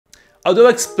Although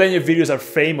explainer videos are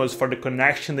famous for the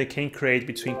connection they can create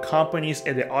between companies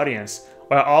and the audience,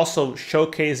 while also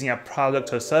showcasing a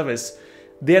product or service,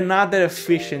 they are not that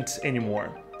efficient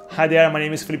anymore. Hi there, my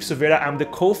name is Felippe Silveira. I'm the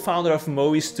co-founder of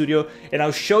MOWE Studio, and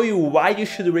I'll show you why you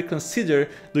should reconsider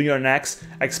doing your next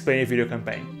explainer video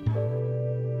campaign.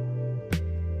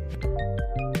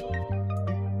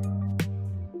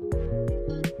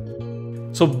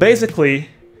 So basically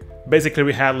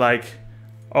we had like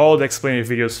all the explainer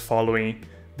videos following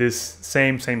this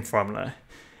same formula.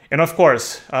 And of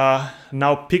course,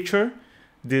 now picture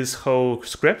this whole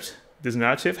script, this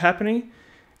narrative happening.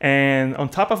 And on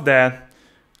top of that,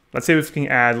 let's say we can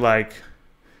add like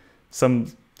some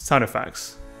sound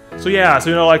effects. So yeah, so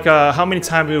you know, like how many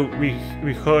times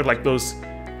we heard like those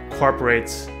corporate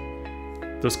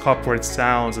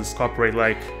sounds, those corporate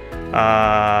like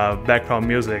background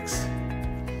musics.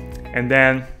 And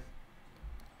then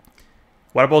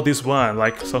what about this one?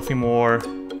 Like something more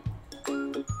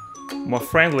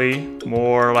friendly,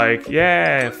 more like,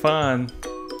 yeah, fun.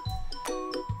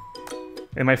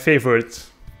 And my favorite,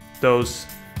 those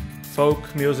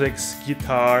folk musics,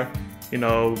 guitar, you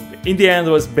know, in the end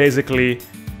it was basically,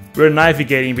 we're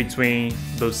navigating between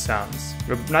those sounds.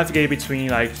 We're navigating between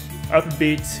like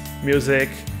upbeat music,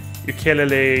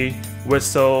 ukulele,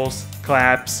 whistles,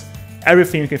 claps,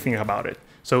 everything you can think about it.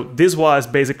 So this was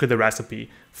basically the recipe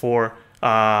for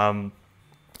explaining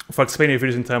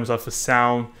videos in terms of the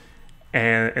sound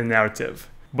and narrative.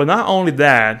 But not only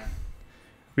that,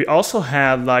 we also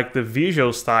had like the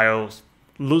visual styles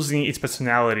losing its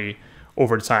personality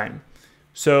over time.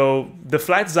 So the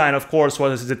flat design, of course,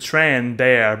 was the trend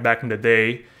there back in the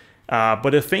day. But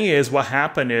the thing is, what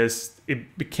happened is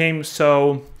it became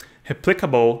so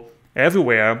applicable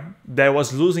everywhere that it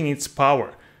was losing its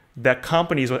power. That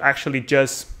companies were actually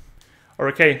just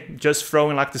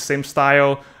throwing like the same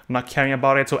style, not caring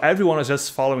about it. So everyone was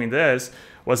just following this,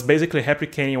 was basically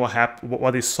replicating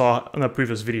what they saw in a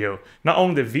previous video. Not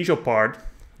only the visual part,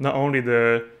 not only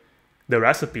the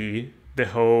recipe, the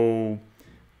whole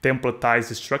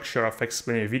templatized structure of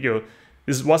explaining video.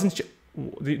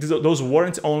 Those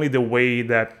weren't only the way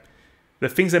that the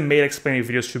things that made explaining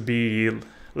videos to be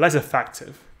less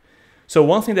effective. So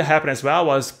one thing that happened as well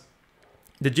was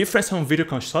the difference on video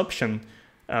consumption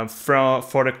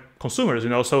for the consumers, you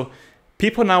know. So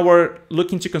people now were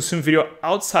looking to consume video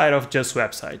outside of just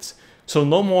websites. So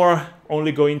no more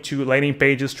only going to landing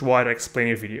pages to watch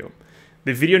explaining video.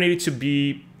 The video needed to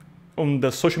be on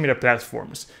the social media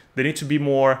platforms. They need to be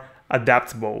more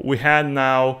adaptable. We had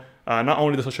now not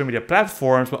only the social media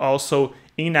platforms, but also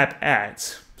in-app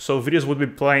ads. So videos would be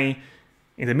playing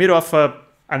in the middle of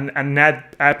an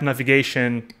app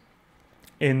navigation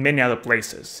in many other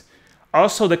places.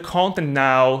 Also, the content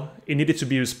now, it needed to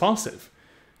be responsive.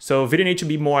 So video needed to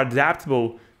be more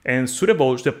adaptable and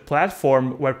suitable to the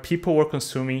platform where people were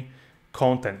consuming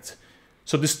content.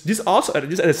 So this also, at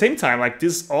the same time, like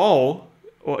this all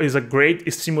is a great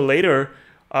stimulator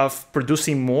of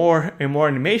producing more and more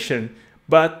animation,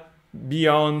 but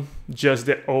beyond just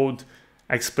the old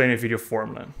explainer video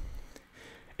formula.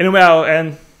 And well,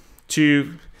 and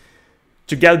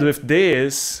together with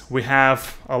this, we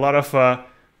have a lot of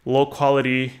low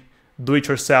quality,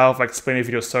 do-it-yourself explainer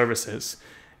video services.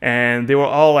 And they were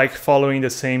all like following the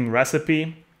same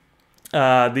recipe.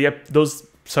 Those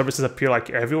services appear like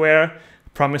everywhere,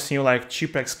 promising you like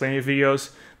cheaper explainer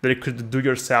videos that you could do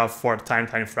yourself for a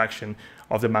tiny fraction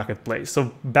of the marketplace.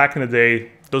 So back in the day,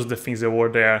 those are the things that were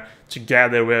there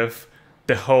together with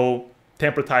the whole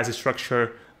templatized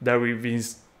structure that we've been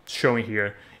showing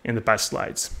here in the past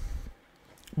slides.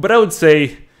 But I would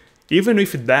say, even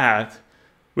with that,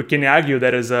 we can argue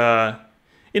that as they're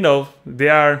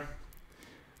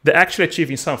actually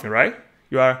achieving something, right?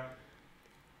 You are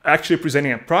actually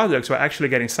presenting a product, you are actually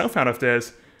getting something out of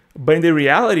this. But in the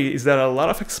reality is that a lot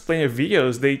of explainer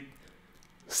videos, they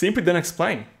simply don't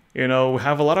explain. You know, we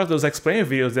have a lot of those explainer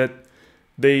videos that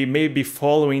they may be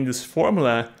following this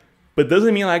formula, but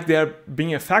doesn't mean like they're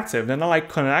being effective. They're not like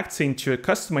connecting to a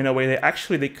customer in a way that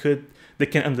actually they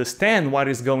can understand what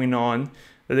is going on,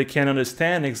 that they can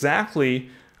understand exactly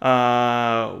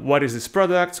what is this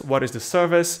product, what is the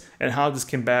service, and how this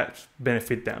can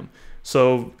benefit them.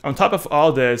 So on top of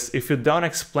all this, if you don't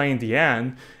explain the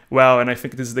end, well, and I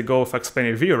think this is the goal of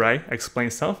explaining a video, right? Explain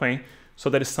something,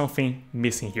 so there is something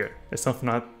missing here. There's something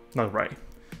not right.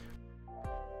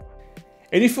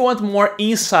 And if you want more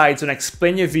insights on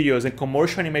explainer videos and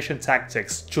commercial animation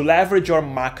tactics to leverage your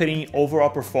marketing overall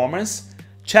performance,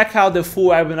 check out the full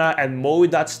webinar at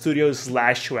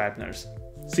mowe.studio/webinars.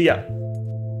 See ya!